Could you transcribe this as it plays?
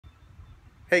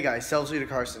Hey guys,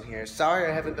 SelvsVlog here. Sorry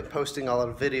I haven't been posting a lot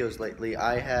of videos lately.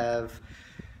 I have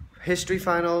history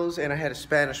finals and I had a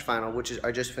Spanish final, which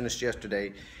I just finished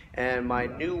yesterday. And my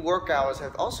new work hours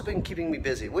have also been keeping me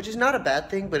busy, which is not a bad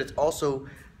thing, but it's also,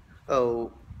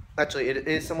 actually it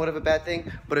is somewhat of a bad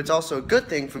thing, but it's also a good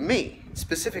thing for me,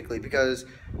 specifically, because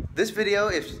this video,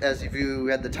 if you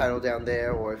read the title down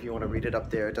there, or if you want to read it up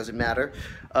there, it doesn't matter.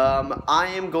 I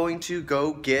am going to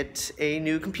go get a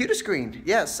new computer screen.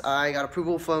 Yes, I got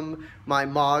approval from my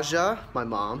Maja, my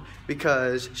mom,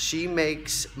 because she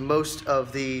makes most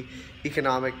of the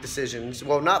economic decisions.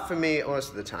 Well, not for me most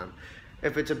of the time.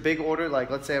 If it's a big order, like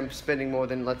let's say I'm spending more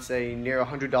than, let's say, near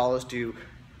 $100 to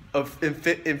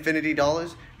infinity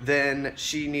dollars, then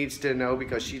she needs to know,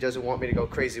 because she doesn't want me to go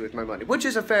crazy with my money, which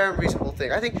is a fair and reasonable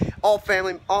thing. I think all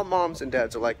moms and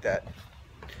dads are like that.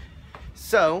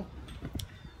 So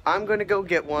I'm gonna go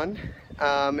get one.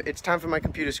 It's time for my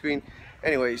computer screen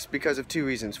anyways, because of two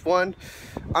reasons. One,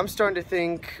 I'm starting to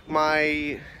think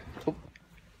okay,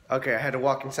 I had to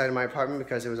walk inside of my apartment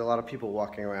because there was a lot of people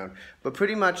walking around. But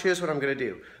pretty much, here's what I'm gonna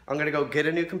do. I'm gonna go get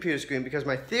a new computer screen, because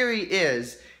my theory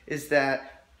is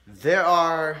that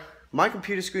my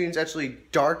computer screen's actually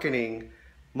darkening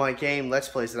my game Let's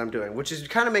Plays that I'm doing, which is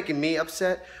kind of making me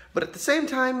upset. But at the same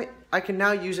time, I can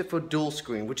now use it for dual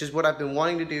screen, which is what I've been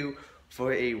wanting to do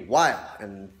for a while.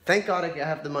 And thank God I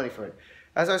have the money for it.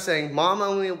 As I was saying, Mom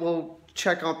only will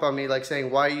check up on me, like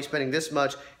saying, why are you spending this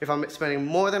much if I'm spending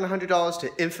more than $100 to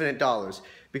infinite dollars?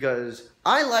 Because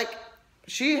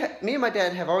me and my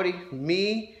dad have already,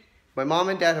 my mom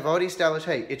and dad have already established,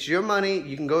 hey, it's your money,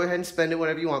 you can go ahead and spend it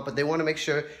whenever you want, but they want to make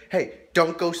sure, hey,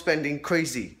 don't go spending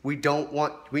crazy. We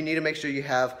need to make sure you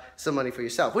have some money for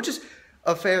yourself, which is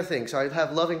a fair thing. So I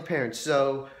have loving parents.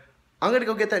 So I'm going to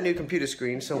go get that new computer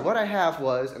screen. So what I have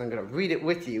was, and I'm going to read it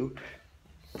with you.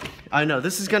 I know,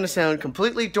 this is going to sound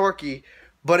completely dorky,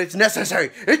 but it's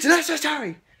necessary. It's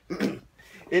necessary!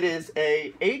 It is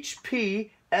a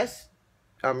HP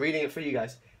I'm reading it for you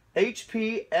guys.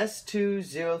 HP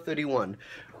S2031,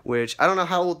 which I don't know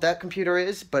how old that computer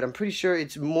is, but I'm pretty sure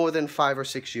it's more than 5 or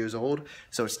 6 years old.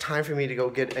 So it's time for me to go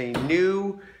get a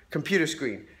new computer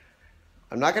screen.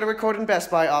 I'm not going to record in Best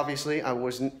Buy, obviously. I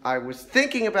was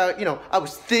thinking about,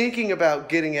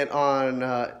 getting it on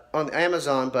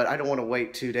Amazon, but I don't want to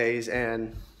wait 2 days.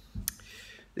 And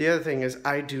the other thing is,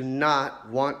 I do not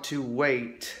want to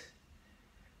wait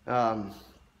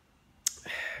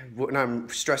when I'm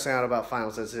stressing out about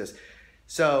finals as is.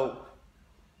 So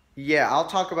yeah, I'll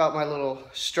talk about my little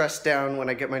stress down when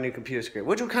I get my new computer screen,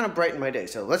 which will kind of brighten my day.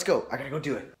 So let's go. I gotta go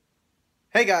do it.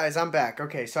 Hey guys, I'm back.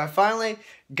 Okay, so I finally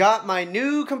got my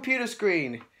new computer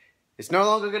screen. It's no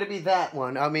longer gonna be that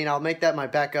one. I mean, I'll make that my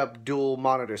backup dual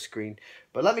monitor screen.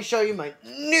 But let me show you my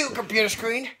new computer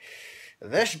screen.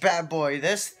 This bad boy,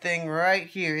 this thing right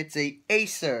here, it's a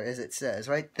Acer, as it says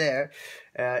right there.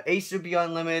 Acer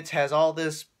Beyond Limits has all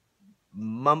this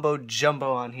mumbo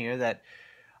jumbo on here that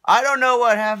I don't know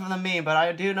what half of them mean, but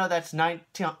I do know that's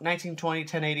 1920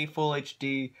 1080 full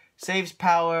HD, saves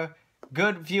power,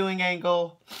 good viewing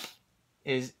angle,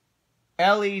 is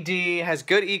LED, has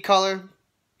good e-color.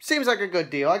 Seems like a good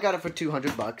deal. I got it for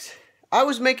 200 bucks. I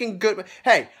was making good.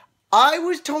 Hey, I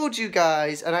was told you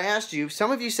guys, and I asked you,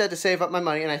 some of you said to save up my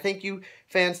money, and I thank you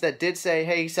fans that did say,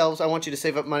 hey, Selvs, I want you to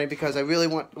save up money because I really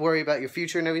worry about your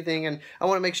future and everything, and I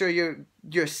want to make sure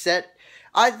you're set.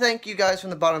 I thank you guys from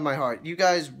the bottom of my heart. You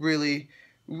guys really,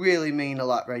 really mean a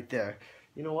lot right there.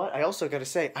 You know what? I also got to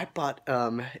say, I bought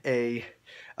a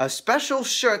special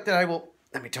shirt that I will...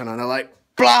 Let me turn on the light.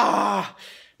 Blah!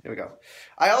 There we go.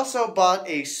 I also bought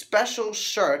a special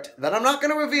shirt that I'm not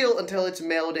going to reveal until it's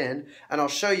mailed in, and I'll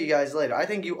show you guys later. I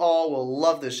think you all will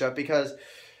love this shirt because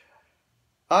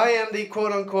I am the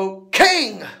quote-unquote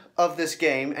king of this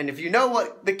game, and if you know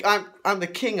what I'm the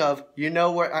king of, you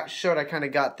know what shirt I kind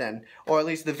of got then, or at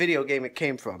least the video game it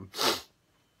came from.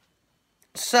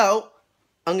 So,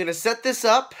 I'm going to set this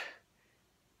up.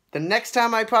 The next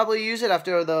time I probably use it,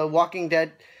 after the Walking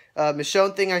Dead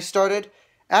Michonne thing I started,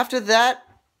 after that,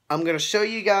 I'm going to show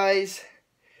you guys,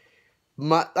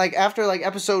 after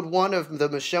episode 1 of the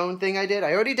Michonne thing I did.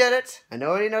 I already did it. I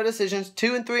already know decisions.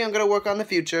 2 and 3, I'm going to work on the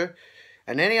future.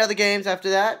 And any other games after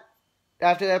that,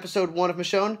 after episode 1 of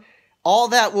Michonne, all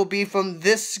that will be from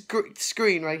this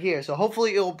screen right here. So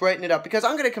hopefully it'll brighten it up. Because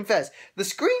I'm going to confess, the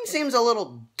screen seems a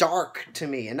little dark to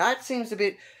me. And that seems to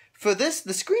be, for this,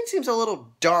 the screen seems a little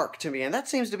dark to me. And that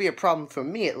seems to be a problem for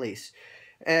me at least.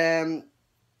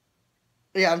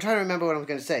 Yeah, I'm trying to remember what I was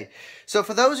going to say. So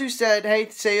for those who said, hey,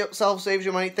 Self saves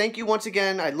your money, thank you once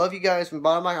again. I love you guys from the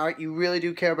bottom of my heart. You really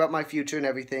do care about my future and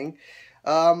everything.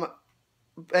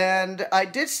 And I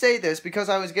did say this because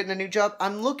I was getting a new job.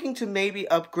 I'm looking to maybe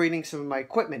upgrading some of my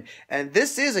equipment. And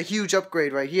this is a huge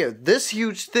upgrade right here. This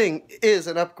huge thing is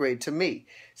an upgrade to me.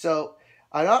 So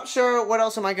I'm not sure what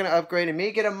else am I going to upgrade. I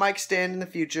may get a mic stand in the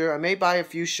future. I may buy a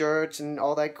few shirts and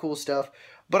all that cool stuff.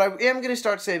 But I am going to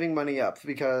start saving money up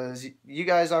because you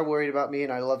guys are worried about me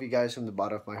and I love you guys from the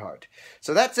bottom of my heart.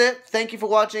 So that's it. Thank you for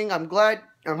watching. I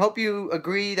hope you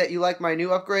agree that you like my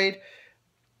new upgrade.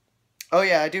 Oh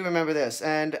yeah, I do remember this.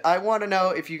 And I want to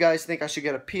know if you guys think I should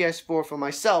get a PS4 for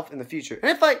myself in the future.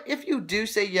 And if you do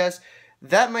say yes,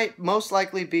 that might most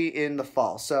likely be in the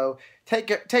fall. So take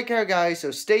care guys.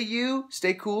 So stay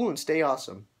cool and stay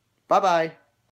awesome. Bye-bye.